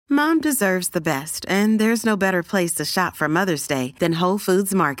Mom deserves the best, and there's no better place to shop for Mother's Day than Whole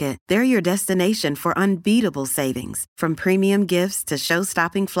Foods Market. They're your destination for unbeatable savings, from premium gifts to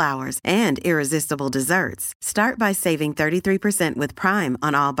show-stopping flowers and irresistible desserts. Start by saving 33% with Prime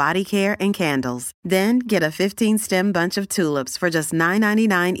on all body care and candles. Then get a 15-stem bunch of tulips for just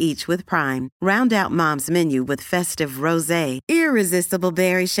 $9.99 each with Prime. Round out Mom's menu with festive rosé, irresistible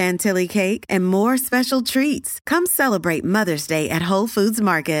berry chantilly cake, and more special treats. Come celebrate Mother's Day at Whole Foods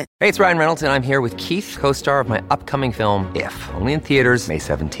Market. Hey, it's Ryan Reynolds, and I'm here with Keith, co-star of my upcoming film, If, only in theaters May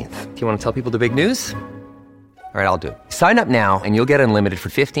 17th. Do you want to tell people the big news? All right, I'll do it. Sign up now and you'll get unlimited for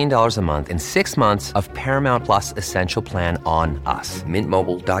 $15 a month and 6 months of Paramount Plus Essential Plan on us.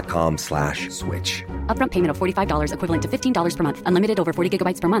 MintMobile.com/switch. Upfront payment of $45 equivalent to $15 per month. Unlimited over 40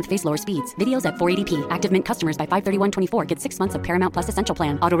 gigabytes per month. Face lower speeds. Videos at 480p. Active Mint customers by 531.24 get 6 months of Paramount Plus Essential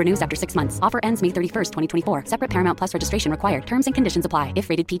Plan. Auto renews after 6 months. Offer ends May 31st, 2024. Separate Paramount Plus registration required. Terms and conditions apply if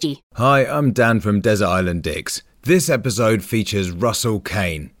rated PG. Hi, I'm Dan from Desert Island Dicks. This episode features Russell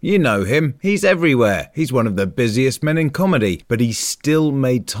Kane. You know him. He's everywhere. He's one of the busiest men in comedy, but he still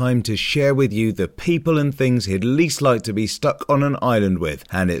made time to share with you the people and things he'd least like to be stuck on an island with,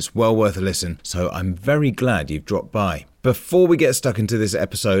 and it's well worth a listen, so I'm very glad you've dropped by. Before we get stuck into this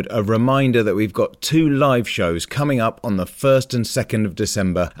episode, a reminder that we've got 2 live shows coming up on the 1st and 2nd of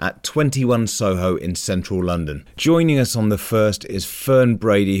December at 21 Soho in central London. Joining us on the 1st is Fern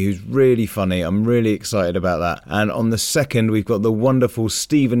Brady, who's really funny. I'm really excited about that. And on the 2nd, we've got the wonderful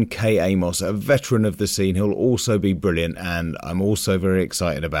Stephen K. Amos, a veteran of the scene. He'll also be brilliant, and I'm also very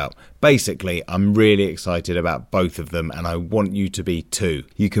excited about. Basically, I'm really excited about both of them, and I want you to be too.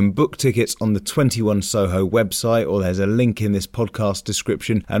 You can book tickets on the 21 Soho website, or there's a link in this podcast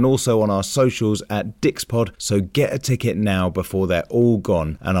description, and also on our socials at DixPod, so get a ticket now before they're all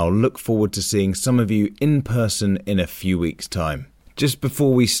gone, and I'll look forward to seeing some of you in person in a few weeks' time. Just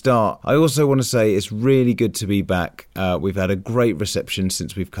before we start, I also want to say it's really good to be back. We've had a great reception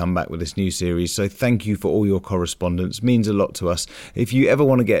since we've come back with this new series, so thank you for all your correspondence. It means a lot to us. If you ever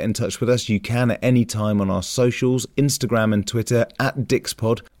want to get in touch with us, you can at any time on our socials, Instagram and Twitter at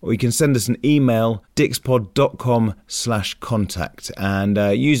DixPod, or you can send us an email, dixpod.com/contact. And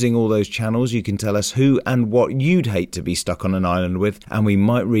using all those channels, you can tell us who and what you'd hate to be stuck on an island with, and we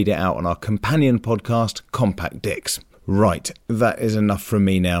might read it out on our companion podcast, Compact Dicks. Right, that is enough from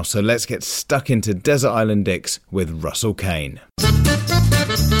me now, so let's get stuck into Desert Island Dicks with Russell Kane.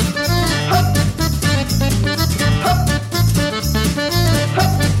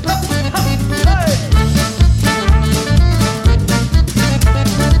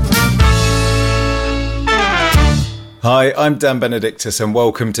 Hi, I'm Dan Benedictus and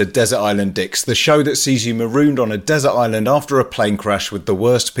welcome to Desert Island Dicks, the show that sees you marooned on a desert island after a plane crash with the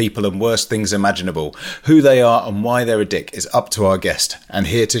worst people and worst things imaginable. Who they are and why they're a dick is up to our guest. And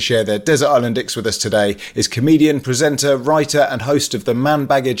here to share their Desert Island Dicks with us today is comedian, presenter, writer and host of the Man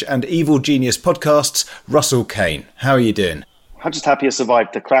Baggage and Evil Genius podcasts, Russell Kane. How are you doing? I'm just happy I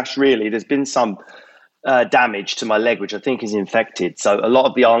survived the crash, really. There's been some damage to my leg, which I think is infected. So a lot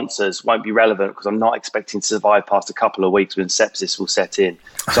of the answers won't be relevant because I'm not expecting to survive past a couple of weeks when sepsis will set in.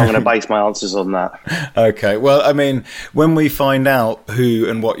 So I'm going to base my answers on that. Okay. Well, I mean, when we find out who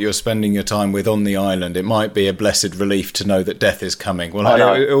and what you're spending your time with on the island, it might be a blessed relief to know that death is coming. Well,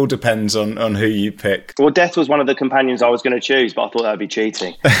 it all depends on who you pick. Well, death was one of the companions I was going to choose, but I thought that would be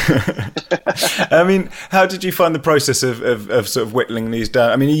cheating. I mean, how did you find the process of sort of whittling these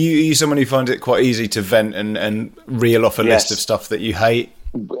down? I mean, are you someone who finds it quite easy to vent and reel off a list of stuff that you hate?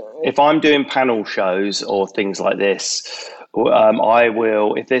 If I'm doing panel shows or things like this, I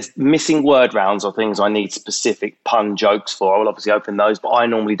will, if there's missing word rounds or things I need specific pun jokes for, I will obviously open those, but I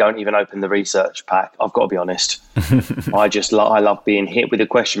normally don't even open the research pack. I've got to be honest. I love being hit with a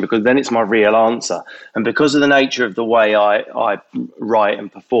question because then it's my real answer. And because of the nature of the way I write and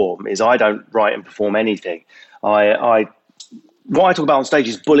perform is I don't write and perform anything. What I talk about on stage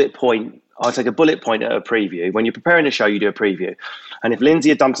is bullet point. I take a bullet point at a preview. When you're preparing a show, you do a preview. And if Lindsay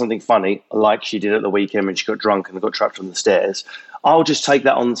had done something funny, like she did at the weekend when she got drunk and got trapped on the stairs, I'll just take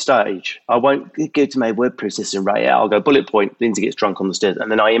that on the stage. I won't go to my word processor and write it out. I'll go bullet point, Lindsay gets drunk on the stairs,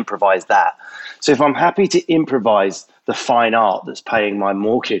 and then I improvise that. So if I'm happy to improvise the fine art that's paying my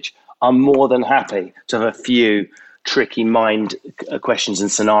mortgage, I'm more than happy to have a few tricky mind questions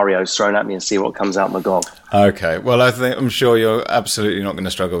and scenarios thrown at me and see what comes out my gob. Okay, well, I'm sure you're absolutely not going to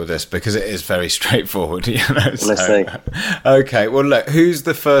struggle with this because it is very straightforward. Let's see. Okay, well, look, who's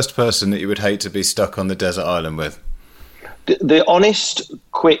the first person that you would hate to be stuck on the desert island with? The honest,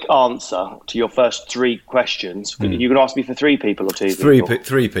 quick answer to your first three questions, you can ask me for three people or two people?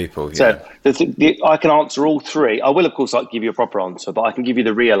 Three people, yeah. So I can answer all three. I will, of course, give you a proper answer, but I can give you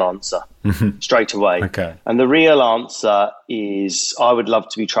the real answer straight away. Okay. And the real answer is I would love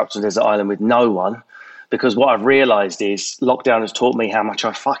to be trapped on a desert island with no one, because what I've realised is lockdown has taught me how much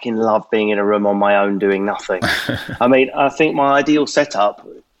I fucking love being in a room on my own doing nothing. I mean, I think my ideal setup,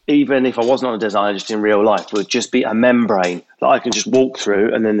 even if I wasn't on a desert island just in real life, would just be a membrane that I can just walk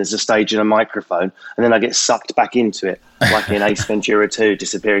through, and then there's a stage and a microphone, and then I get sucked back into it, like in Ace Ventura 2,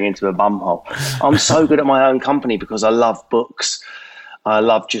 disappearing into a bumhole. I'm so good at my own company because I love books. I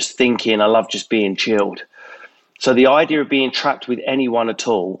love just thinking. I love just being chilled. So the idea of being trapped with anyone at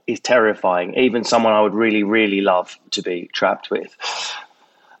all is terrifying, even someone I would really, really love to be trapped with.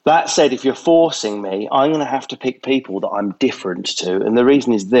 That said, if you're forcing me, I'm going to have to pick people that I'm different to. And the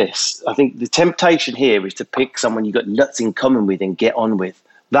reason is this. I think the temptation here is to pick someone you've got nuts in common with and get on with.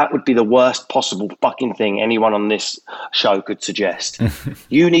 That would be the worst possible fucking thing anyone on this show could suggest.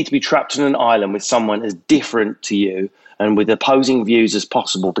 You need to be trapped on an island with someone as different to you and with opposing views as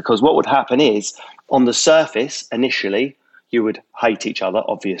possible, because what would happen is, on the surface, initially, you would hate each other,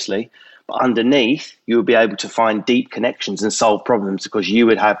 obviously. But underneath, you would be able to find deep connections and solve problems because you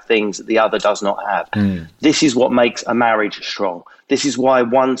would have things that the other does not have. This is what makes a marriage strong. This is why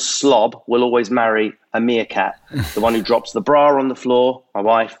one slob will always marry a meerkat. The one who drops the bra on the floor, my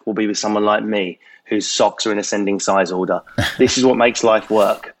wife, will be with someone like me, whose socks are in ascending size order. This is what makes life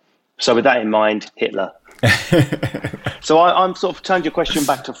work. So with that in mind, Hitler. So I'm sort of turned your question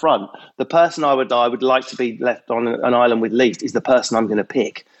back to front. The person I would like to be left on an island with least is the person I'm going to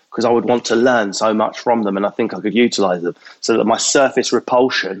pick, because I would want to learn so much from them, and I think I could utilise them, so that my surface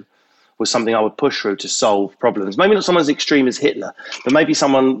repulsion was something I would push through to solve problems. Maybe not someone as extreme as Hitler, but maybe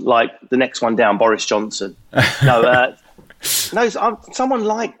someone like the next one down, Boris Johnson. No, someone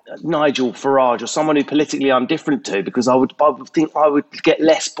like Nigel Farage, or someone who politically I'm different to, because I would think I would get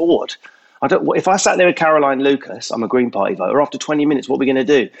less bored. If I sat there with Caroline Lucas, I'm a Green Party voter, after 20 minutes, what are we going to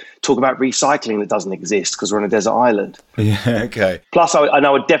do? Talk about recycling that doesn't exist because we're on a desert island. Yeah, okay. Plus, I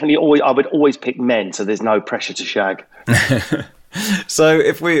would always pick men, so there's no pressure to shag. So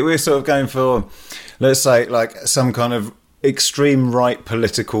if we're sort of going for, let's say, like some kind of extreme right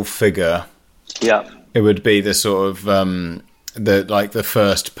political figure, yeah, it would be the sort of the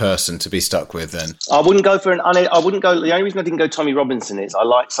first person to be stuck with. Then I wouldn't go for the only reason I didn't go Tommy Robinson is I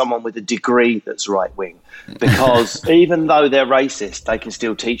like someone with a degree that's right wing, because even though they're racist, they can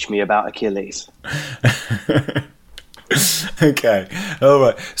still teach me about Achilles. Okay, all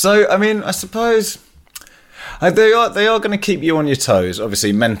right. So I mean, I suppose they are going to keep you on your toes,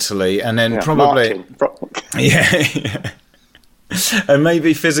 obviously mentally, and then probably yeah. And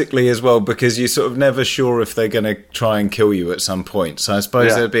maybe physically as well, because you're sort of never sure if they're going to try and kill you at some point. So I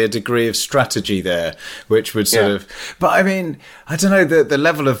suppose there'd be a degree of strategy there, which would sort of... But I mean, I don't know, the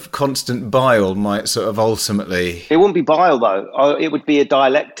level of constant bile might sort of ultimately... It wouldn't be bile, though. It would be a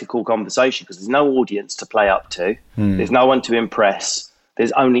dialectical conversation, because there's no audience to play up to. There's no one to impress.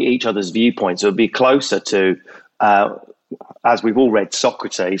 There's only each other's viewpoints. It would be closer to... as we've all read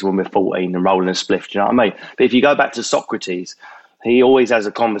Socrates when we're 14 and rolling a spliff, do you know what I mean? But if you go back to Socrates, he always has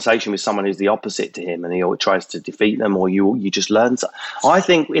a conversation with someone who's the opposite to him, and he always tries to defeat them, or you just learn. I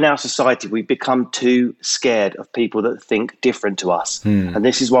think in our society we've become too scared of people that think different to us, and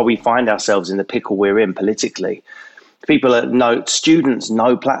this is why we find ourselves in the pickle we're in politically. People that students,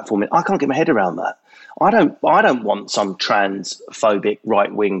 no platform. I can't get my head around that. I don't want some transphobic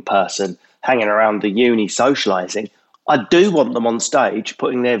right-wing person hanging around the uni socialising. I do want them on stage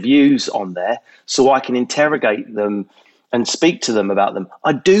putting their views on there so I can interrogate them and speak to them about them.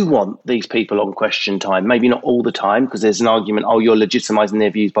 I do want these people on Question Time, maybe not all the time, because there's an argument, you're legitimising their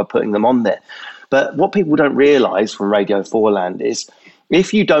views by putting them on there. But what people don't realise from Radio 4 land is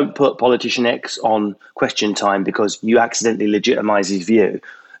if you don't put Politician X on Question Time because you accidentally legitimise his view,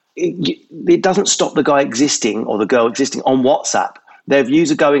 it doesn't stop the guy existing or the girl existing on WhatsApp. Their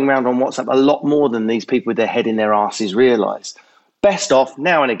views are going around on WhatsApp a lot more than these people with their head in their asses realise. Best off,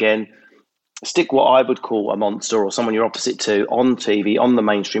 now and again, stick what I would call a monster or someone you're opposite to on TV, on the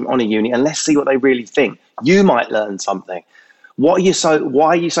mainstream, on a uni, and let's see what they really think. You might learn something. Why are you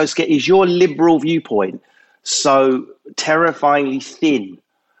so scared? Is your liberal viewpoint so terrifyingly thin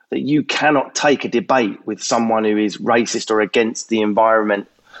that you cannot take a debate with someone who is racist or against the environment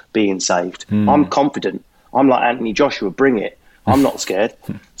being saved? I'm confident. I'm like Anthony Joshua, bring it. I'm not scared.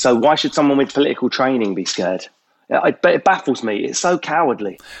 So why should someone with political training be scared? But it baffles me. It's so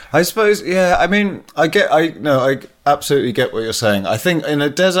cowardly. I suppose, yeah. I mean, I absolutely get what you're saying. I think in a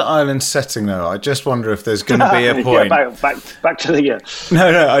desert island setting, though, I just wonder if there's going to be a point. Back to the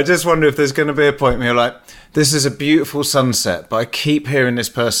No. I just wonder if there's going to be a point where you're like, this is a beautiful sunset, but I keep hearing this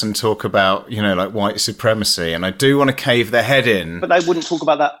person talk about, like white supremacy, and I do want to cave their head in. But they wouldn't talk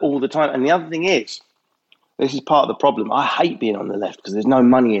about that all the time. And the other thing is, this is part of the problem. I hate being on the left because there's no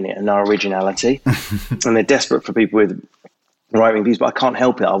money in it and no originality, and they're desperate for people with right-wing views. But I can't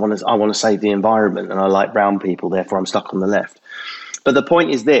help it. I want to save the environment, and I like brown people. Therefore, I'm stuck on the left. But the point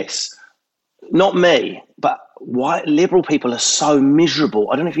is this: not me, but white liberal people are so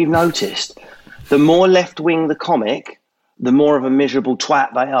miserable. I don't know if you've noticed. The more left-wing the comic, the more of a miserable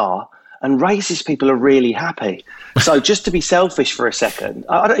twat they are. And racist people are really happy. So just to be selfish for a second,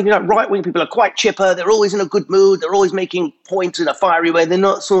 I don't even know, right-wing people are quite chipper. They're always in a good mood. They're always making points in a fiery way. They're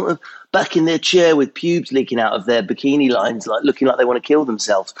not sort of back in their chair with pubes leaking out of their bikini lines, like looking like they want to kill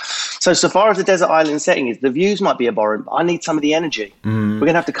themselves. So far as the desert island setting is, the views might be abhorrent, but I need some of the energy. We're going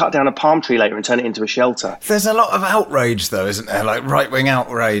to have to cut down a palm tree later and turn it into a shelter. There's a lot of outrage, though, isn't there? Like right-wing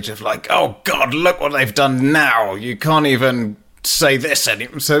outrage of like, oh, God, look what they've done now. You can't even say this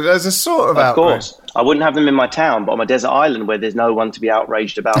anymore. So there's a sort of outrage. Of course. I wouldn't have them in my town, but on my desert island where there's no one to be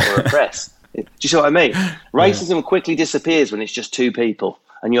outraged about or oppressed. Do you see what I mean? Racism quickly disappears when it's just two people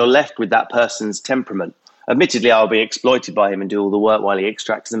and you're left with that person's temperament. Admittedly, I'll be exploited by him and do all the work while he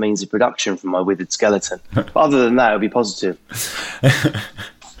extracts the means of production from my withered skeleton. But other than that, it'll be positive.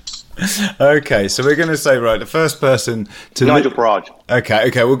 Okay, so we're going to say, right, the first person to... Nigel Farage.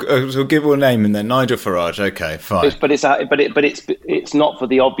 Okay, we'll give a name and then Nigel Farage. Okay, fine. But it's not for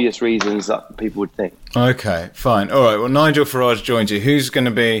the obvious reasons that people would think. Okay, fine. All right, well, Nigel Farage joins you. Who's going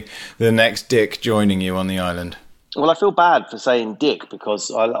to be the next dick joining you on the island? Well, I feel bad for saying dick because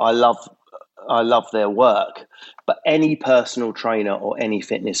I love their work. But any personal trainer or any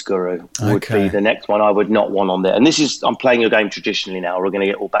fitness guru would be the next one I would not want on there. And I'm playing your game traditionally now. We're going to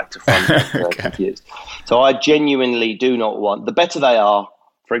get all back to front confused. So I genuinely do not want, the better they are,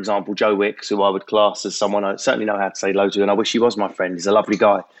 for example, Joe Wicks, who I would class as someone I certainly know how to say hello to, and I wish he was my friend. He's a lovely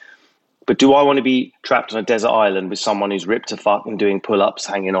guy. But do I want to be trapped on a desert island with someone who's ripped to fuck and doing pull-ups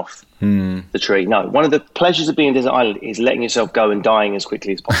hanging off the tree? No. One of the pleasures of being on a desert island is letting yourself go and dying as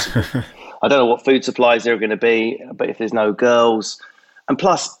quickly as possible. I don't know what food supplies there are going to be, but if there's no girls. And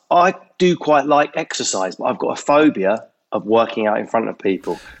plus, I do quite like exercise, but I've got a phobia of working out in front of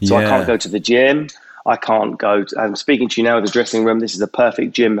people. So I can't go to the gym. I can't go I'm speaking to you now in the dressing room. This is a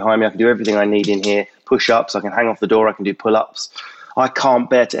perfect gym behind me. I can do everything I need in here. Push-ups, I can hang off the door, I can do pull-ups. I can't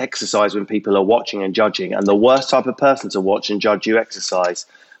bear to exercise when people are watching and judging. And the worst type of person to watch and judge you exercise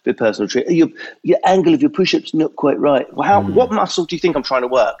with personal training. Your angle of your push-ups not quite right. Well, what muscle do you think I'm trying to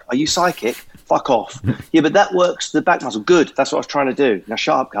work? Are you psychic? Fuck off. Yeah, but that works the back muscle. Good. That's what I was trying to do. Now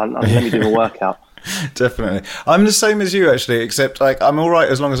shut up, cunt. Let me do a workout. Definitely. I'm the same as you, actually, except like I'm all right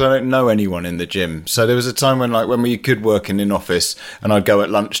as long as I don't know anyone in the gym. So there was a time when we could work in an office and I'd go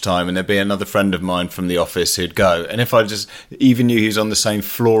at lunchtime and there'd be another friend of mine from the office who'd go. And if I just even knew he was on the same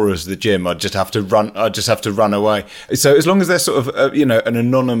floor as the gym, I'd just have to run away. So as long as they're sort of, an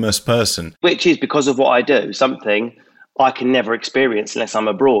anonymous person. Which is because of what I do, something I can never experience unless I'm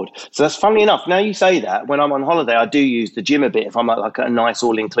abroad. So that's funny enough. Now you say that, when I'm on holiday, I do use the gym a bit. If I'm at like a nice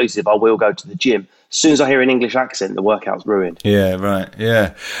all-inclusive, I will go to the gym. As soon as I hear an English accent, the workout's ruined. Yeah, right.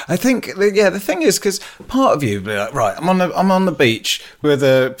 Yeah, I think. The thing is, because part of you would be like, right, I'm on the beach with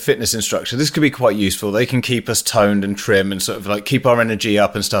a fitness instructor. This could be quite useful. They can keep us toned and trim and sort of like keep our energy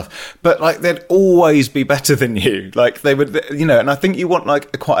up and stuff. But like, they'd always be better than you. Like they would, And I think you want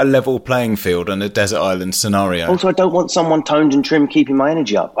like quite a level playing field on a desert island scenario. Also, I don't want someone toned and trim keeping my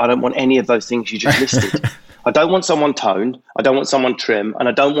energy up. I don't want any of those things you just listed. I don't want someone toned, I don't want someone trim, and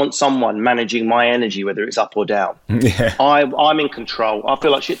I don't want someone managing my energy, whether it's up or down. Yeah. I'm in control. I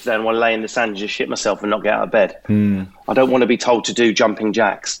feel like shit today and want to lay in the sand and just shit myself and not get out of bed. I don't want to be told to do jumping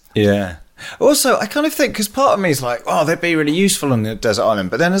jacks. Yeah. Also, I kind of think, because part of me is like, oh, they'd be really useful on the desert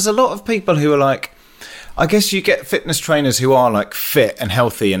island. But then there's a lot of people who are like, I guess you get fitness trainers who are like fit and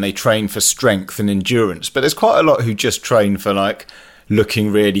healthy and they train for strength and endurance. But there's quite a lot who just train for like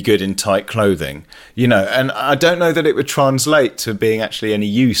looking really good in tight clothing, and I don't know that it would translate to being actually any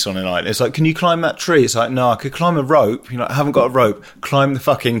use on an island. It's like, can you climb that tree? It's like, no, I could climb a rope. I haven't got a rope. Climb the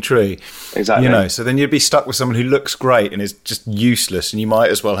fucking tree. Exactly. So then you'd be stuck with someone who looks great and is just useless, and you might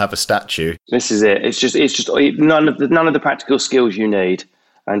as well have a statue. This is it. It's just none of the practical skills you need.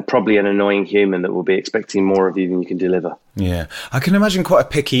 And probably an annoying human that will be expecting more of you than you can deliver. Yeah. I can imagine quite a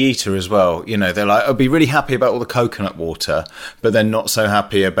picky eater as well. They're like, I'll be really happy about all the coconut water, but they're not so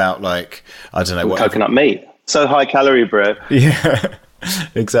happy about, like, I don't know. Coconut meat. So high calorie, bro. Yeah,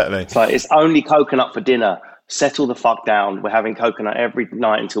 exactly. It's like, it's only coconut for dinner. Settle the fuck down. We're having coconut every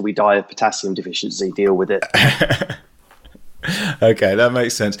night until we die of potassium deficiency. Deal with it. Okay, that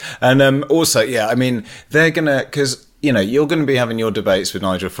makes sense. And also, yeah, I mean, they're going to, because, you know, you're going to be having your debates with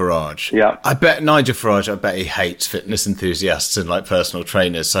Nigel Farage. Yeah. I bet Nigel Farage, he hates fitness enthusiasts and like personal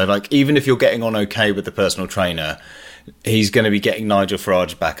trainers. So like, even if you're getting on okay with the personal trainer, he's going to be getting Nigel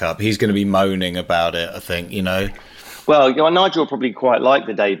Farage back up. He's going to be moaning about it, I think, you know. Well, you know, Nigel will probably quite like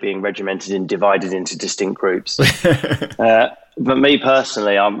the day being regimented and divided into distinct groups. But me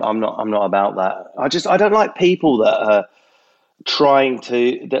personally, I'm not about that. I don't like people that are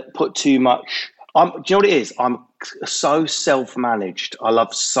that put too much. Do you know what it is? I'm so self-managed. I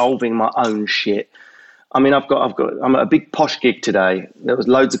love solving my own shit. I mean, I'm at a big posh gig today. There was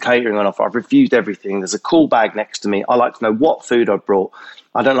loads of catering on offer. I've refused everything. There's a cool bag next to me. I like to know what food I brought.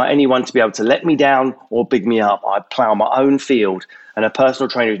 I don't like anyone to be able to let me down or big me up. I plough my own field, and a personal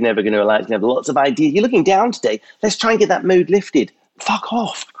trainer is never going to allow it. He's going to have lots of ideas. You're looking down today. Let's try and get that mood lifted. Fuck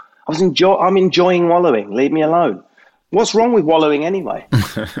off. I'm enjoying wallowing. Leave me alone. What's wrong with wallowing anyway?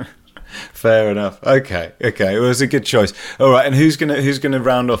 Fair enough. Okay. Well, it's a good choice. All right, and who's gonna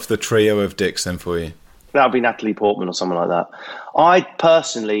round off the trio of dicks then for you? That would be Natalie Portman or someone like that. I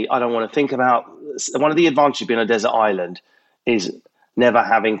don't want to think about. One of the advantages of being on a desert island is never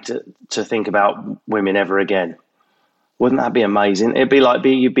having to think about women ever again. Wouldn't that be amazing? It'd be like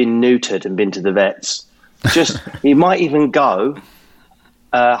you've been neutered and been to the vets. Just you might even go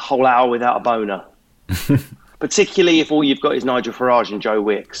a whole hour without a boner. Particularly if all you've got is Nigel Farage and Joe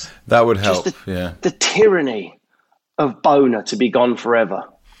Wicks. That would help, yeah. The tyranny of boner to be gone forever.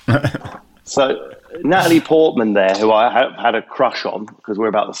 So Natalie Portman there, who I have had a crush on, because we're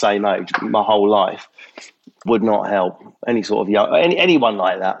about the same age my whole life, would not help. Any sort of anyone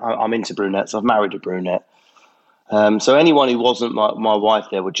like that. I'm into brunettes. I've married a brunette. So anyone who wasn't my wife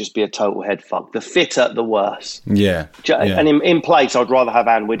there would just be a total head fuck. The fitter, the worse. Yeah. And in place, I'd rather have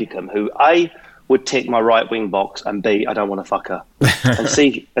Anne Widdecombe, who A, would tick my right wing box, and B, I don't want to fuck her.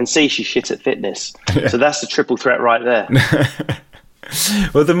 and C, she's shit at fitness. Yeah. So that's the triple threat right there.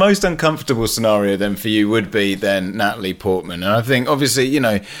 Well, the most uncomfortable scenario then for you would be then Natalie Portman. And I think, obviously, you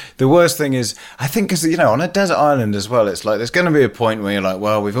know, the worst thing is, I think, because, you know, on a desert island as well, it's like there's going to be a point where you're like,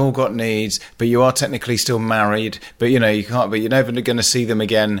 well, we've all got needs, but you are technically still married. But, you know, you're never going to see them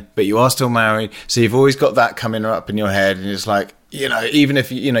again, but you are still married. So you've always got that coming up in your head. And it's like, you know, even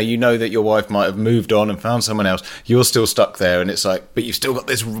if you know that your wife might have moved on and found someone else, you're still stuck there, and it's like, but you've still got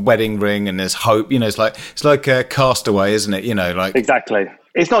this wedding ring and there's hope. You know, it's like a Castaway, isn't it? You know, like exactly.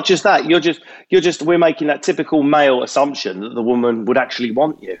 It's not just that. We're making that typical male assumption that the woman would actually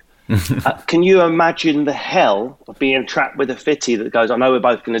want you. Can you imagine the hell of being trapped with a fitty that goes, I know we're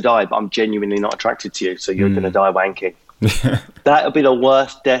both going to die, but I'm genuinely not attracted to you, so you're going to die wanking. That would be the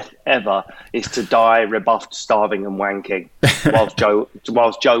worst death ever, is to die rebuffed, starving and wanking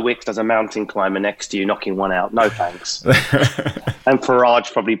whilst Joe Wicks does a mountain climber next to you, knocking one out. No thanks. And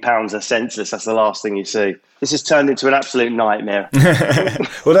Farage probably pounds her senseless. That's the last thing you see. This has turned into an absolute nightmare.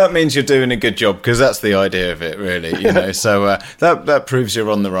 Well, that means you're doing a good job, because that's the idea of it, really. You know, so that proves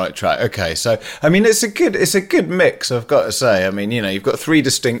you're on the right track. Okay, so I mean, it's a good mix, I've got to say. I mean, you know, you've got three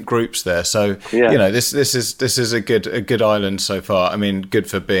distinct groups there, so you know, this is a good island so far. I mean, good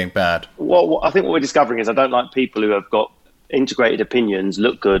for being bad. Well, I think what we're discovering is I don't like people who have got integrated opinions,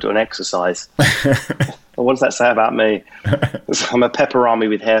 look good on exercise. What does that say about me? I'm a pepperami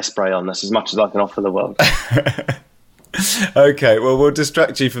with hairspray on. That's as much as I can offer the world. Okay, well, we'll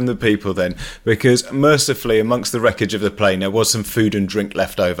distract you from the people then, because mercifully amongst the wreckage of the plane there was some food and drink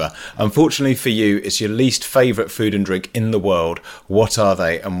left over. Unfortunately for you, it's your least favourite food and drink in the world. What are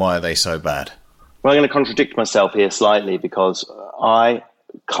they, and why are they so bad? Well, I'm going to contradict myself here slightly, because I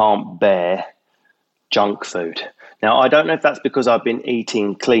can't bear junk food. Now, I don't know if that's because I've been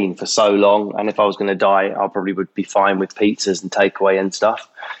eating clean for so long, and if I was going to die, I probably would be fine with pizzas and takeaway and stuff.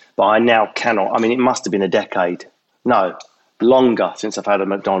 But I now cannot. I mean, it must have been a decade. No, longer since I've had a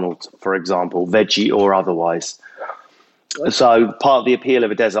McDonald's, for example, veggie or otherwise. So part of the appeal of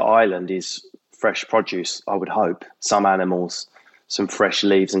a desert island is fresh produce, I would hope. Some animals, some fresh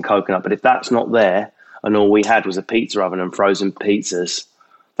leaves and coconut. But if that's not there, and all we had was a pizza oven and frozen pizzas,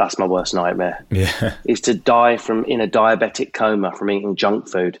 that's my worst nightmare. Yeah, is to die in a diabetic coma from eating junk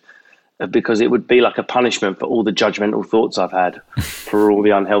food, because it would be like a punishment for all the judgmental thoughts I've had for all the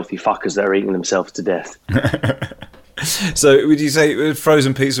unhealthy fuckers that are eating themselves to death. So would you say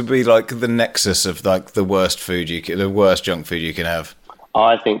frozen pizza would be like the nexus of like the worst junk food you can have?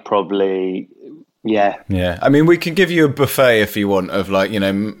 I think probably Yeah. Yeah. I mean, we can give you a buffet if you want of like,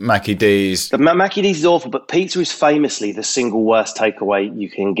 Mackie D's. The Mackie D's is awful, but pizza is famously the single worst takeaway you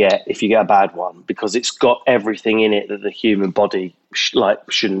can get if you get a bad one, because it's got everything in it that the human body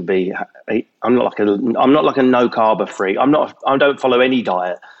shouldn't be. I'm not like a no carb freak. I don't follow any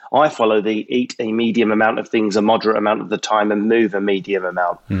diet. I follow the eat a medium amount of things a moderate amount of the time and move a medium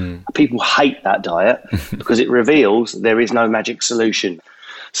amount. People hate that diet because it reveals there is no magic solution.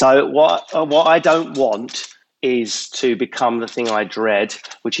 So what I don't want is to become the thing I dread,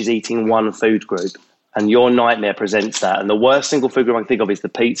 which is eating one food group. And your nightmare presents that. And the worst single food group I can think of is the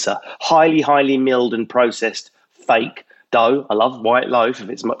pizza. Highly, highly milled and processed fake dough. I love white loaf if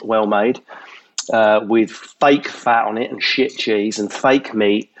it's well made, with fake fat on it and shit cheese and fake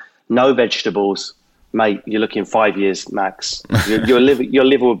meat, no vegetables. Mate, you're looking 5 years max. Your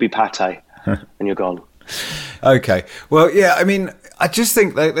liver would be pate and you're gone. Okay. Well, yeah, I mean, I just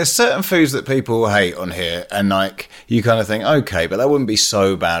think like there's certain foods that people hate on here, and like you kind of think, okay, but that wouldn't be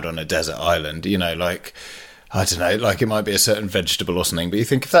so bad on a desert island, like I don't know, like it might be a certain vegetable or something, but you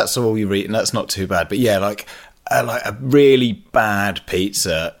think if that's all you're eating, that's not too bad. But yeah, like a really bad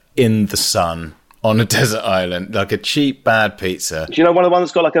pizza in the sun on a desert island, like a cheap bad pizza. Do you know one of the ones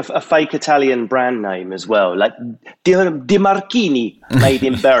that's got like a fake Italian brand name as well, like Di Marchini, made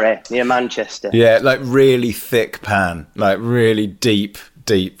in Bury near Manchester? Yeah, like really thick pan, like really deep,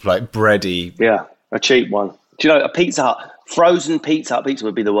 like bready. Yeah, a cheap one. Do you know a Pizza Hut? Frozen Pizza Hut pizza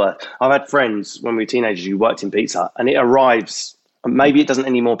would be the worst. I've had friends when we were teenagers who worked in Pizza Hut, and it arrives. Maybe it doesn't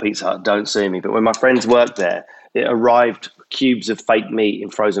anymore. Pizza Hut, don't sue me. But when my friends worked there, it arrived cubes of fake meat in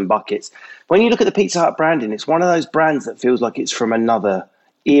frozen buckets. When you look at the Pizza Hut branding, it's one of those brands that feels like it's from another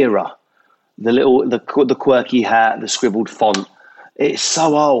era. The quirky hat, the scribbled font. It's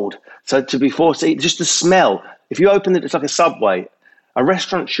so old. So to be forced to eat, just the smell. If you open it, it's like a Subway. A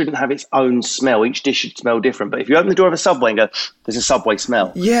restaurant shouldn't have its own smell. Each dish should smell different. But if you open the door of a Subway and go, there's a Subway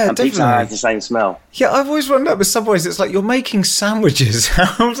smell. Yeah, and definitely. Pizza Hut has the same smell. Yeah, I've always wondered with Subways, it's like you're making sandwiches.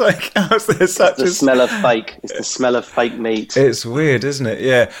 How's there such the smell of fake. It's the smell of fake meat. It's weird, isn't it?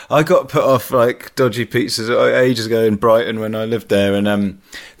 Yeah. I got put off like dodgy pizzas ages ago in Brighton when I lived there, and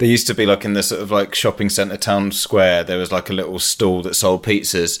there used to be like in the sort of like shopping centre town square, there was like a little stall that sold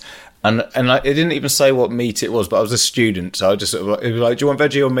pizzas. And like, it didn't even say what meat it was, but I was a student, so I just sort of like, it was like, do you want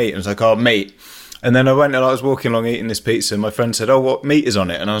veggie or meat? And I was like, oh, meat. And then I went and I was walking along eating this pizza, and my friend said, oh, what meat is on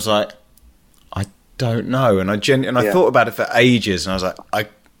it? And I was like, I don't know. And I thought about it for ages, and I was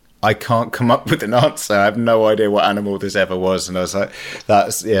like, I can't come up with an answer. I have no idea what animal this ever was. And I was like, that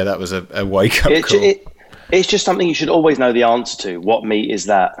was a wake up call. It's just something you should always know the answer to. What meat is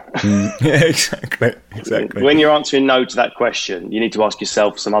that? Yeah, exactly. When you're answering no to that question, you need to ask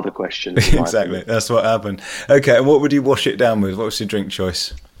yourself some other questions. Exactly. That's what happened. Okay, and what would you wash it down with? What was your drink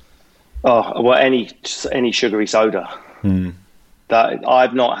choice? Oh, well, any sugary soda. That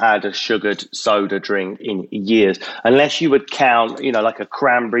I've not had a sugared soda drink in years, unless you would count, like a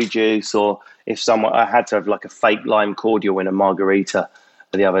cranberry juice, or if I had to have like a fake lime cordial in a margarita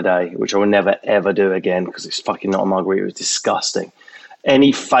the other day, which I will never ever do again because it's fucking not a margarita. It's disgusting.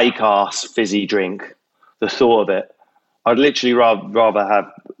 Any fake ass fizzy drink, the thought of it, I'd literally rather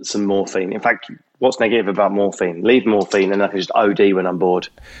have some morphine. In fact, what's negative about morphine? Leave morphine and I can just OD when I'm bored.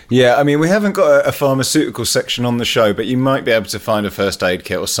 Yeah, I mean, we haven't got a pharmaceutical section on the show, but you might be able to find a first aid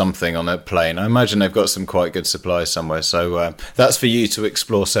kit or something on a plane. I imagine they've got some quite good supplies somewhere. So that's for you to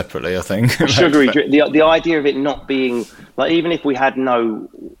explore separately, I think. Sugary drink. The idea of it not being, like, even if we had no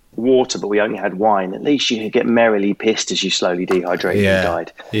water but we only had wine, at least you could get merrily pissed as you slowly dehydrated and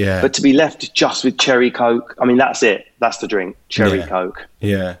died. Yeah. But to be left just with cherry Coke, I mean, that's it. That's the drink. Cherry Coke.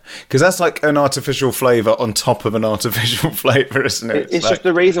 Yeah. Because that's like an artificial flavour on top of an artificial flavour, isn't it? It's just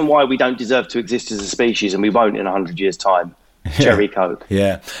the reason why we don't deserve to exist as a species, and we won't in 100 years' time. Cherry Coke.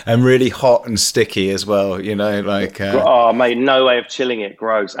 Yeah. And really hot and sticky as well, like... Oh, mate, no way of chilling it.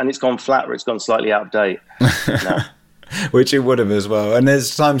 Gross. And it's gone flat, or it's gone slightly out of date. No. Which it would have as well. And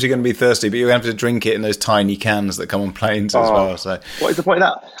there's times you're going to be thirsty, but you have to drink it in those tiny cans that come on planes as well. So what is the point of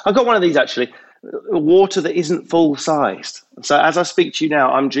that? I've got one of these, actually. Water that isn't full-sized. So as I speak to you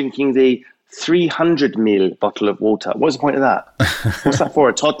now, I'm drinking the 300ml bottle of water. What's the point of that? What's that for,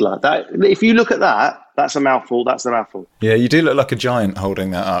 a toddler? If you look at that, that's a mouthful. That's a mouthful. Yeah, you do look like a giant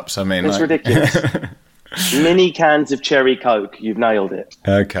holding that up. So I mean, it's ridiculous. Mini cans of cherry Coke. You've nailed it.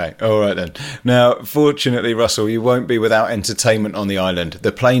 Okay. All right then. Now, fortunately, Russell, you won't be without entertainment on the island.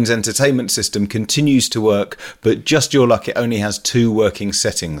 The plane's entertainment system continues to work, but just your luck, it only has 2 working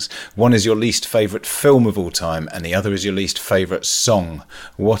settings. One is your least favourite film of all time, and the other is your least favourite song.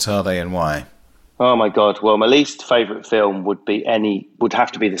 What are they and why? Oh my God! Well, my least favourite film would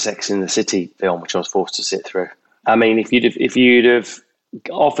have to be the Sex and the City film, which I was forced to sit through. I mean, if you'd have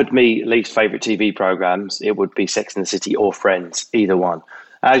offered me least favourite TV programmes, it would be Sex and the City or Friends, either one.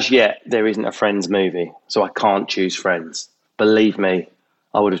 As yet, there isn't a Friends movie, so I can't choose Friends. Believe me,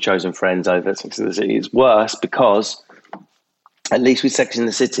 I would have chosen Friends over Sex and the City. It's worse because, at least with Sex and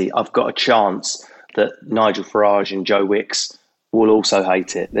the City, I've got a chance that Nigel Farage and Joe Wicks will also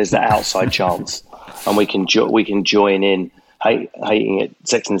hate it. There's that outside chance, and we can join in hating it,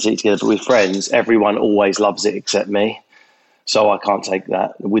 Sex and the City together. But with Friends, everyone always loves it except me, so I can't take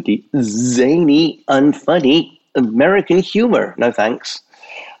that with the zany, unfunny American humour. No thanks.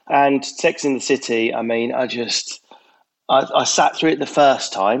 And Sex and the City, I mean, I sat through it the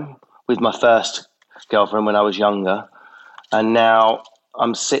first time with my first girlfriend when I was younger, and now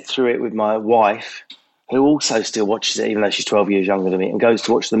I'm sit through it with my wife, who also still watches it, even though she's 12 years younger than me, and goes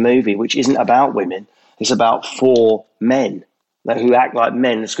to watch the movie, which isn't about women. It's about 4 men who act like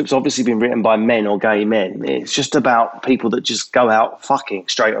men. The script's obviously been written by men or gay men. It's just about people that just go out fucking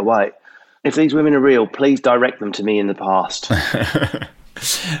straight away. If these women are real, please direct them to me in the past.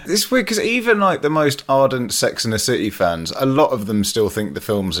 It's weird because even like the most ardent Sex and the City fans, a lot of them still think the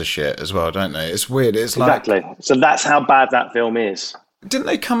films are shit as well, don't they? It's weird. It's exactly. So that's how bad that film is. Didn't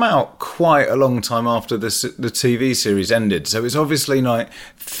they come out quite a long time after the TV series ended? So it's obviously like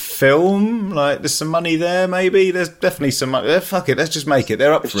film, like there's some money there maybe. There's definitely some money there. Fuck it, let's just make it.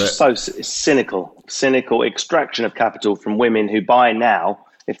 They're up for it. It's just so cynical extraction of capital from women who by now,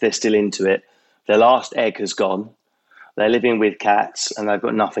 if they're still into it, their last egg has gone. They're living with cats and they've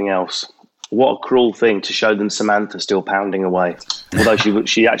got nothing else. What a cruel thing to show them Samantha still pounding away. Although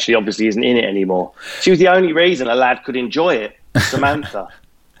she actually obviously isn't in it anymore. She was the only reason a lad could enjoy it. Samantha.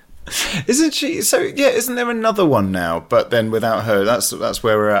 Isn't she? So yeah, isn't there another one now? But then without her, that's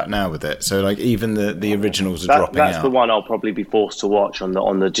where we're at now with it. So like even the originals are dropping out. That's the one I'll probably be forced to watch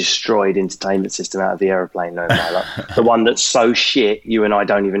on the destroyed entertainment system out of the aeroplane. No, like, the one that's so shit you and I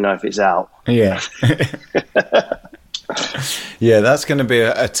don't even know if it's out. Yeah. Yeah, that's going to be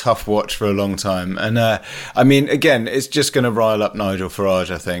a tough watch for a long time. And I mean, again, it's just going to rile up Nigel Farage,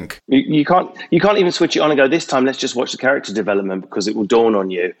 I think. You can't even switch it on and go, this time let's just watch the character development, because it will dawn on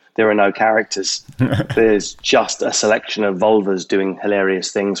you there are no characters. There's just a selection of vulvas doing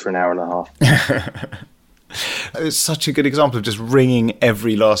hilarious things for an hour and a half. It's such a good example of just wringing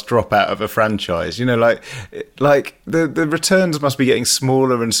every last drop out of a franchise. You know, like the returns must be getting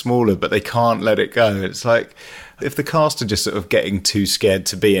smaller and smaller, but they can't let it go. It's like if the cast are just sort of getting too scared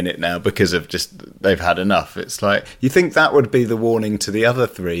to be in it now because of just they've had enough. It's like you think that would be the warning to the other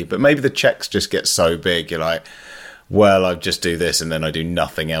 3, but maybe the checks just get so big. You're like, well, I just do this and then I do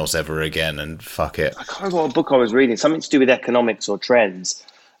nothing else ever again, and fuck it. I can't remember what book I was reading, something to do with economics or trends,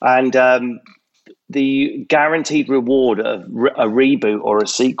 and the guaranteed reward of a reboot or a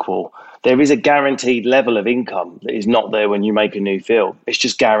sequel, there is a guaranteed level of income that is not there when you make a new film. It's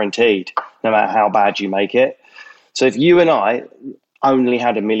just guaranteed, no matter how bad you make it. So if you and I only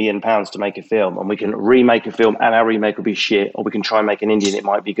had £1 million to make a film, and we can remake a film and our remake will be shit, or we can try and make an indie and it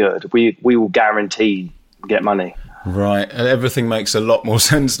might be good, we will guarantee get money. Right, and everything makes a lot more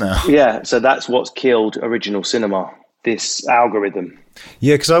sense now. Yeah, so that's what's killed original cinema, this algorithm.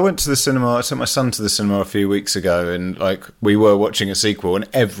 Yeah, because I went to the cinema, I took my son to the cinema a few weeks ago, and like we were watching a sequel, and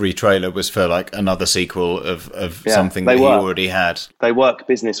every trailer was for like another sequel of something that he already had. They work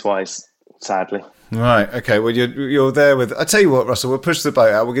business-wise, sadly. Right, okay, well you're there with... I tell you what, Russell, we'll push the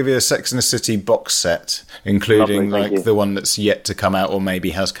boat out. We'll give you a Sex and the City box set, including like the one that's yet to come out or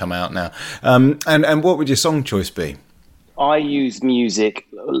maybe has come out now. And what would your song choice be? I use music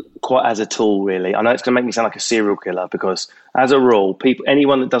quite as a tool, really. I know it's going to make me sound like a serial killer because, as a rule,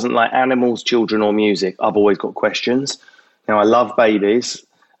 anyone that doesn't like animals, children or music, I've always got questions. Now, I love babies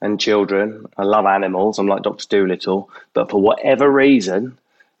and children. I love animals. I'm like Dr. Dolittle. But for whatever reason,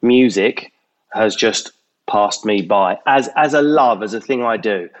 music has just passed me by as a thing I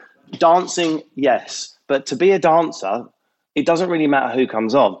do. Dancing, yes. But to be a dancer, it doesn't really matter who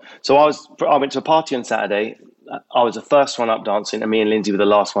comes on. So I went to a party on Saturday. I was the first one up dancing, and me and Lindsay were the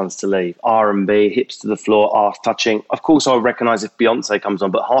last ones to leave. R&B, hips to the floor, arse touching. Of course, I would recognise if Beyonce comes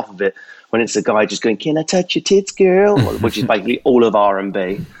on, but half of it, when it's a guy just going, "Can I touch your tits, girl?" which is basically all of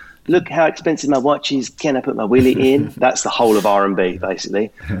R&B. Look how expensive my watch is. Can I put my willy in? That's the whole of R&B,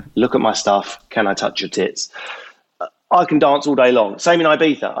 basically. Look at my stuff. Can I touch your tits? I can dance all day long. Same in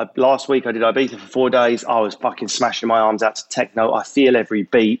Ibiza. Last week I did Ibiza for 4 days. I was fucking smashing my arms out to techno. I feel every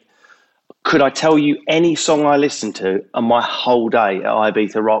beat. Could I tell you any song I listened to on my whole day at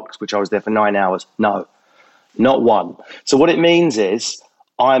Ibiza Rocks, which I was there for 9 hours? No, not one. So what it means is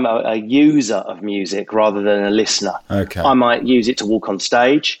I'm a user of music rather than a listener. Okay. I might use it to walk on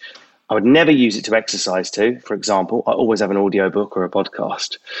stage. I would never use it to exercise to, for example. I always have an audiobook or a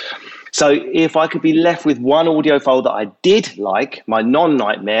podcast. So if I could be left with one audio file that I did like, my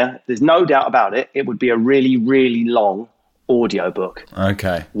non-nightmare, there's no doubt about it, it would be a really, really long audiobook.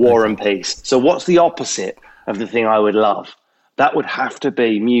 Okay. War and Peace. So what's the opposite of the thing I would love? That would have to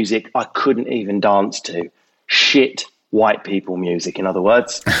be music I couldn't even dance to. Shit white people music, in other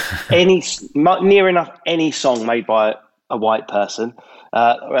words. Near enough any song made by a white person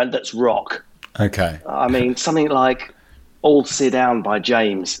that's rock. Okay. I mean, something like All Sit Down by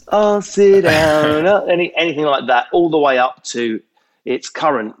James. All Sit Down. Anything like that, all the way up to its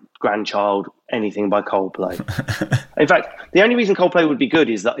current grandchild, anything by Coldplay. In fact, the only reason Coldplay would be good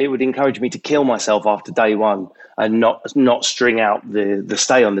is that it would encourage me to kill myself after day one and not string out the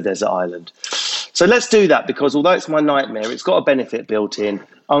stay on the desert island. So let's do that, because although it's my nightmare, it's got a benefit built in.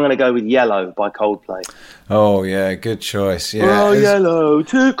 I'm going to go with Yellow by Coldplay. Oh, yeah, good choice. Yeah. Oh, yellow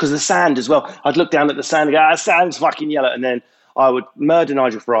too. Because the sand as well. I'd look down at the sand and go, sand's fucking yellow. And then I would murder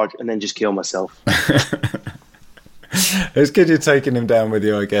Nigel Farage and then just kill myself. It's good you're taking him down with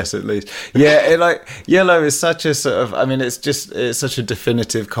you, I guess, at least. Yeah, Yellow is such a sort of, I mean, it's such a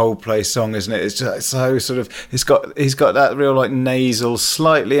definitive Coldplay song, isn't it? It's just so sort of, he's got that real like nasal,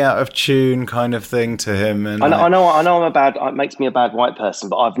 slightly out of tune kind of thing to him. And I know it makes me a bad white person,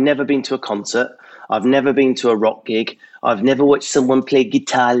 but I've never been to a concert. I've never been to a rock gig. I've never watched someone play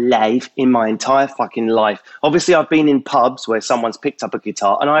guitar live in my entire fucking life. Obviously, I've been in pubs where someone's picked up a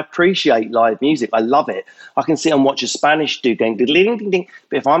guitar, and I appreciate live music. I love it. I can sit and watch a Spanish dude going ding ding ding.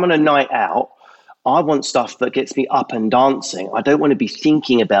 But if I'm on a night out, I want stuff that gets me up and dancing. I don't want to be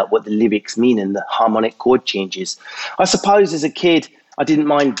thinking about what the lyrics mean and the harmonic chord changes. I suppose as a kid, I didn't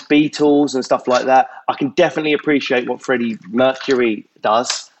mind Beatles and stuff like that. I can definitely appreciate what Freddie Mercury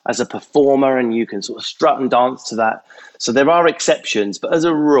does as a performer, and you can sort of strut and dance to that. So there are exceptions, but as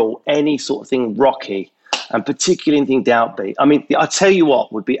a rule, any sort of thing rocky, and particularly anything downbeat. I mean, I tell you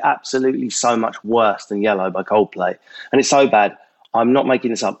what would be absolutely so much worse than Yellow by Coldplay. And it's so bad, I'm not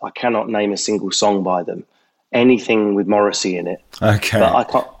making this up. I cannot name a single song by them. Anything with Morrissey in it. Okay.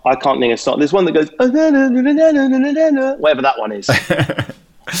 But I can't name a song. There's one that goes, whatever that one is.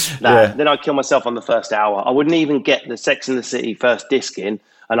 Then I'd kill myself on the first hour. I wouldn't even get the Sex and the City first disc in,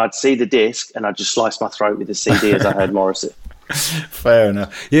 and I'd see the disc and I'd just slice my throat with the CD as I heard Morrissey. Fair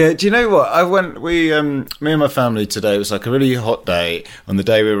enough. Yeah, do you know what? Me and my family today, it was like a really hot day on the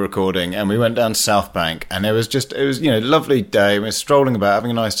day we were recording, and we went down to South Bank, and it was a lovely day. We were strolling about,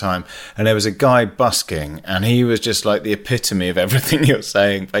 having a nice time, and there was a guy busking, and he was just like the epitome of everything you're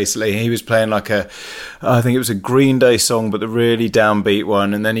saying, basically. He was playing I think it was a Green Day song, but the really downbeat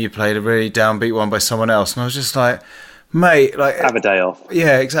one, and then he played a really downbeat one by someone else, and I was just like, mate, like, have a day off.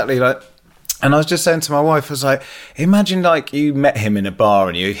 Yeah, exactly. And I was just saying to my wife, I was like, imagine like you met him in a bar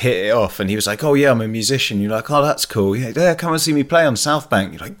and you hit it off, and he was like, oh yeah, I'm a musician. You're like, oh, that's cool. Yeah, come and see me play on South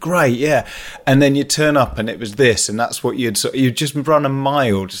Bank. You're like, great, yeah. And then you turn up and it was this, and that's what you'd just run a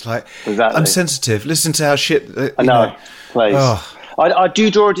mile, just like, exactly. I'm sensitive. Listen to how shit. I know. Please. Oh. I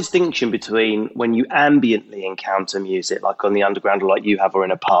do draw a distinction between when you ambiently encounter music, like on the underground or like you have, or in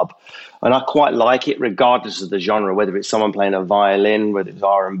a pub. And I quite like it regardless of the genre, whether it's someone playing a violin, whether it's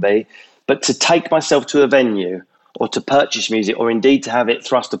R&B. But to take myself to a venue or to purchase music, or indeed to have it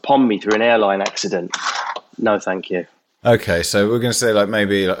thrust upon me through an airline accident, no thank you. Okay, so we're going to say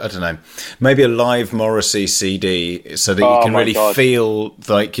maybe a live Morrissey CD, so that you can really feel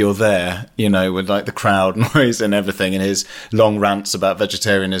like you're there, with like the crowd noise and everything, and his long rants about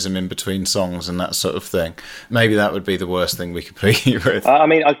vegetarianism in between songs and that sort of thing. Maybe that would be the worst thing we could please you with.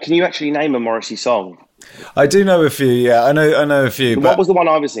 Can you actually name a Morrissey song? I do know a few, yeah. I know a few. What was the one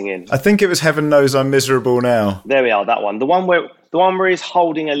I was singing? I think it was Heaven Knows I'm Miserable Now. There we are, that one. The one where he's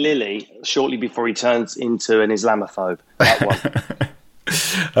holding a lily shortly before he turns into an Islamophobe. That one.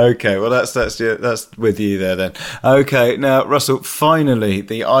 Okay, well that's with you there then. Okay, now Russell, finally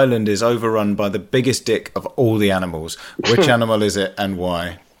the island is overrun by the biggest dick of all the animals. Which animal is it and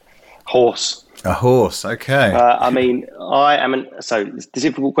why? Horse. A horse, okay. So it's a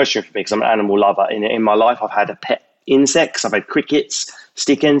difficult question for me because I'm an animal lover. In my life, I've had a pet insects. I've had crickets,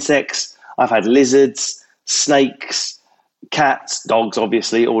 stick insects. I've had lizards, snakes, cats, dogs,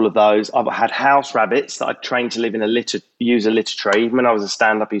 obviously, all of those. I've had house rabbits that I trained to live in use a litter tray. Even when I was a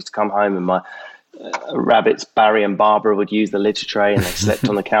stand-up, I used to come home and my rabbits, Barry and Barbara, would use the litter tray and they slept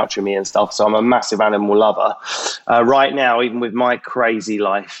on the couch with me and stuff. So I'm a massive animal lover. Right now, even with my crazy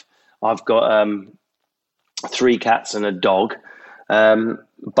life, I've got 3 cats and a dog.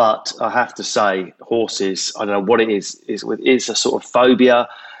 But I have to say, horses, I don't know what it is. It's a sort of phobia.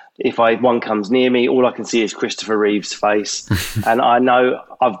 If one comes near me, all I can see is Christopher Reeve's face. And I know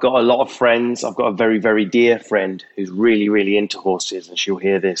I've got a lot of friends. I've got a very, very dear friend who's really, really into horses, and she'll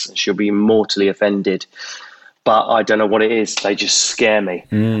hear this and she'll be mortally offended. But I don't know what it is. They just scare me.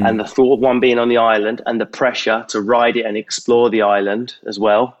 And the thought of one being on the island and the pressure to ride it and explore the island as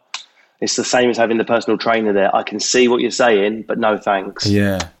well. It's the same as having the personal trainer there. I can see what you're saying, but no thanks.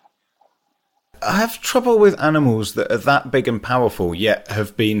 Yeah. I have trouble with animals that are that big and powerful, yet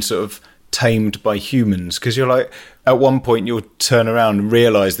have been sort of tamed by humans. Because you're like, at one point you'll turn around and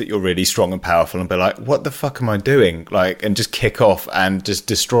realise that you're really strong and powerful and be like, what the fuck am I doing? Like, and just kick off and just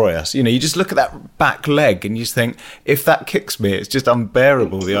destroy us. You know, you just look at that back leg and you just think, if that kicks me, it's just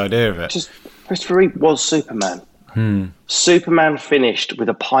unbearable, the idea of it. Just Christopher Reeve was Superman. Superman finished with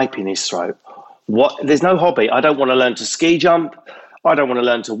a pipe in his throat. There's no hobby. I don't want to learn to ski jump. I don't want to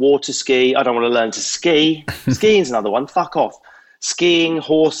learn to water ski. I don't want to learn to ski. Skiing's another one. Fuck off. Skiing,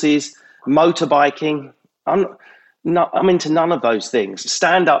 horses, motorbiking. I'm into none of those things.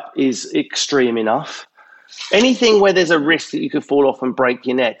 Stand-up is extreme enough. Anything where there's a risk that you could fall off and break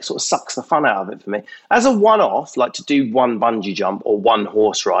your neck sort of sucks the fun out of it for me. As a one-off, like to do one bungee jump or one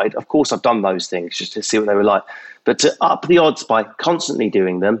horse ride, of course I've done those things just to see what they were like. But to up the odds by constantly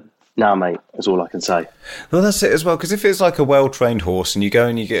doing them, nah, mate, that's all I can say. Well, that's it as well, because if it's like a well-trained horse and you go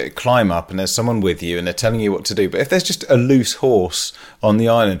and you climb up and there's someone with you and they're telling you what to do, but if there's just a loose horse on the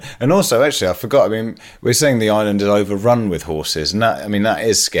island, and also, actually, I forgot, I mean, we're saying the island is overrun with horses, and that, I mean, that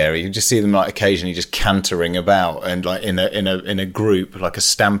is scary. You just see them like occasionally just cantering about and like in a group, like a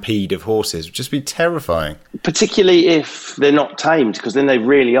stampede of horses. It would just be terrifying. Particularly if they're not tamed, because then they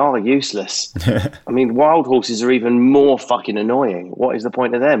really are useless. I mean, wild horses are even more fucking annoying. What is the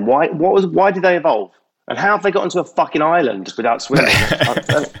point of them? Why did they evolve? And how have they got onto a fucking island without swimming?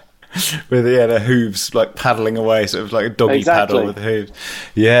 With their hooves like paddling away, sort of like a doggy paddle with hooves.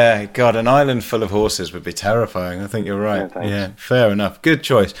 Yeah, God, an island full of horses would be terrifying. I think you're right. Yeah, fair enough. Good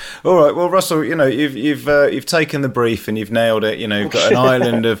choice. All right, well, Russell, you know, you've taken the brief and you've nailed it. You know, you've got an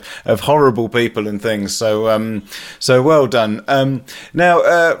island of horrible people and things. So so well done.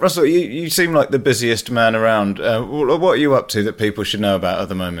 Now, Russell, you seem like the busiest man around. What are you up to that people should know about at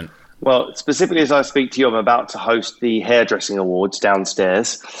the moment? Well, specifically as I speak to you, I'm about to host the hairdressing awards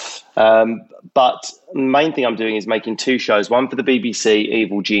downstairs. But the main thing I'm doing is making two shows, one for the BBC,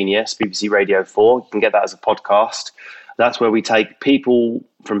 Evil Genius, BBC Radio 4. You can get that as a podcast. That's where we take people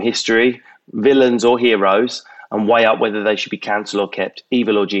from history, villains or heroes, and weigh up whether they should be cancelled or kept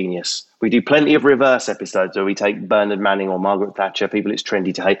evil or genius. We do plenty of reverse episodes where we take Bernard Manning or Margaret Thatcher, people it's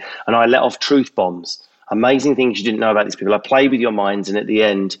trendy to hate, and I let off truth bombs. Amazing things you didn't know about these people. I play with your minds, and at the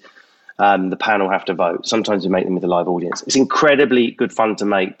end, the panel have to vote. Sometimes we make them with a live audience. It's incredibly good fun to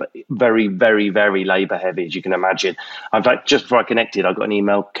make, but very, very, very labour heavy, as you can imagine. In fact, just before I connected, I got an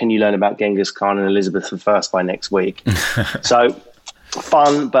email, can you learn about Genghis Khan and Elizabeth I by next week? So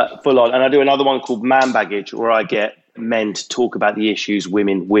fun, but full on. And I do another one called Man Baggage, where I get men to talk about the issues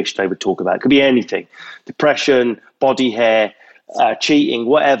women wish they would talk about. It could be anything. Depression, body hair, cheating,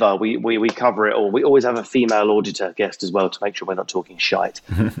 whatever, we cover it all. We always have a female auditor guest as well to make sure we're not talking shite.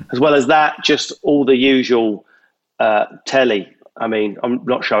 As well as that, just all the usual telly. I mean, I'm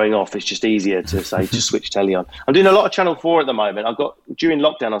not showing off. It's just easier to say, just switch telly on. I'm doing a lot of Channel 4 at the moment. During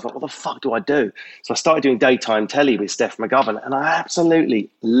lockdown, I was like, what the fuck do I do? So I started doing daytime telly with Steph McGovern, and I absolutely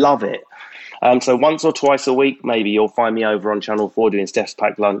love it. So once or twice a week, maybe you'll find me over on Channel 4 doing Steph's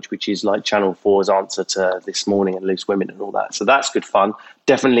Packed Lunch, which is like Channel 4's answer to This Morning and Loose Women and all that. So that's good fun.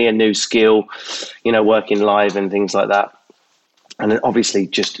 Definitely a new skill, you know, working live and things like that. And then obviously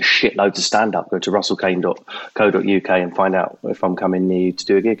just a shitload to stand up. Go to russellkane.co.uk and find out if I'm coming near you to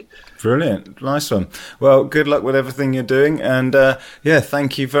do a gig. Brilliant. Nice one. Well, good luck with everything you're doing. And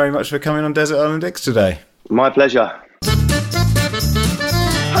thank you very much for coming on Desert Island Dicks today. My pleasure.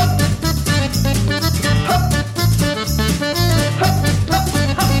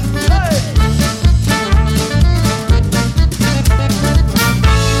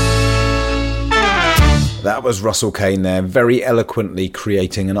 That was Russell Kane there, very eloquently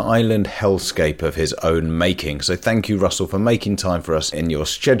creating an island hellscape of his own making. So thank you, Russell, for making time for us in your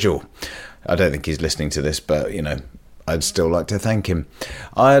schedule. I don't think he's listening to this, but, you know, I'd still like to thank him.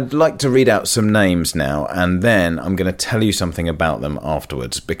 I'd like to read out some names now, and then I'm going to tell you something about them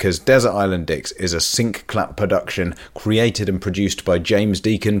afterwards, because Desert Island Dicks is a sync clap production created and produced by James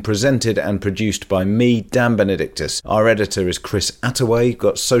Deacon, presented and produced by me, Dan Benedictus. Our editor is Chris Attaway,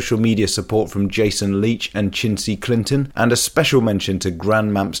 got social media support from Jason Leach and Chinsey Clinton, and a special mention to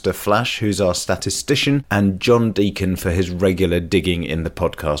Grandmaster Flash, who's our statistician, and John Deacon for his regular digging in the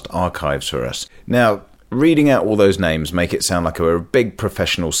podcast archives for us. Now, reading out all those names make it sound like we're a big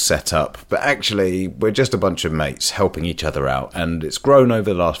professional setup, but actually we're just a bunch of mates helping each other out, and it's grown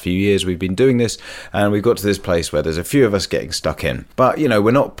over the last few years. We've been doing this, and we've got to this place where there's a few of us getting stuck in. But, you know,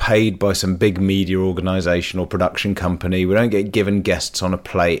 we're not paid by some big media organisation or production company. We don't get given guests on a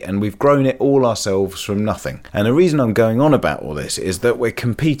plate, and we've grown it all ourselves from nothing. And the reason I'm going on about all this is that we're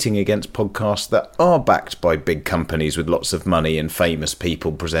competing against podcasts that are backed by big companies with lots of money and famous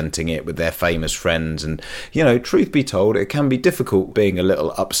people presenting it with their famous friends. And you know, truth be told, it can be difficult being a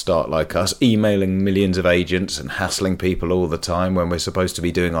little upstart like us, emailing millions of agents and hassling people all the time when we're supposed to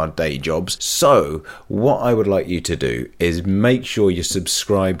be doing our day jobs. So, what I would like you to do is make sure you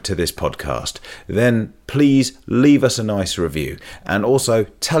subscribe to this podcast. Then, please leave us a nice review. And also,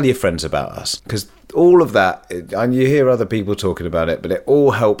 tell your friends about us. Because all of that, and you hear other people talking about it, but it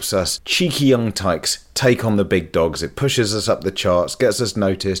all helps us cheeky young tykes take on the big dogs. It pushes us up the charts, gets us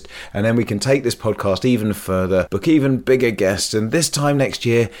noticed, and then we can take this podcast even further, book even bigger guests, and this time next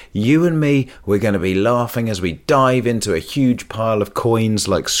year, you and me, we're going to be laughing as we dive into a huge pile of coins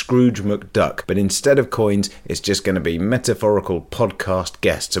like Scrooge McDuck, but instead of coins, it's just going to be metaphorical podcast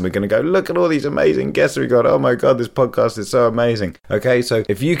guests, and we're going to go, look at all these amazing guests we got, oh my god, this podcast is so amazing. Okay, so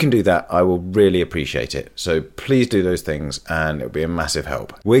if you can do that, I will really appreciate it. So please do those things, and it'll be a massive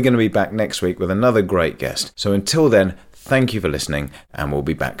help. We're going to be back next week with another great guest. So until then, thank you for listening, and we'll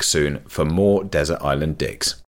be back soon for more Desert Island Dicks.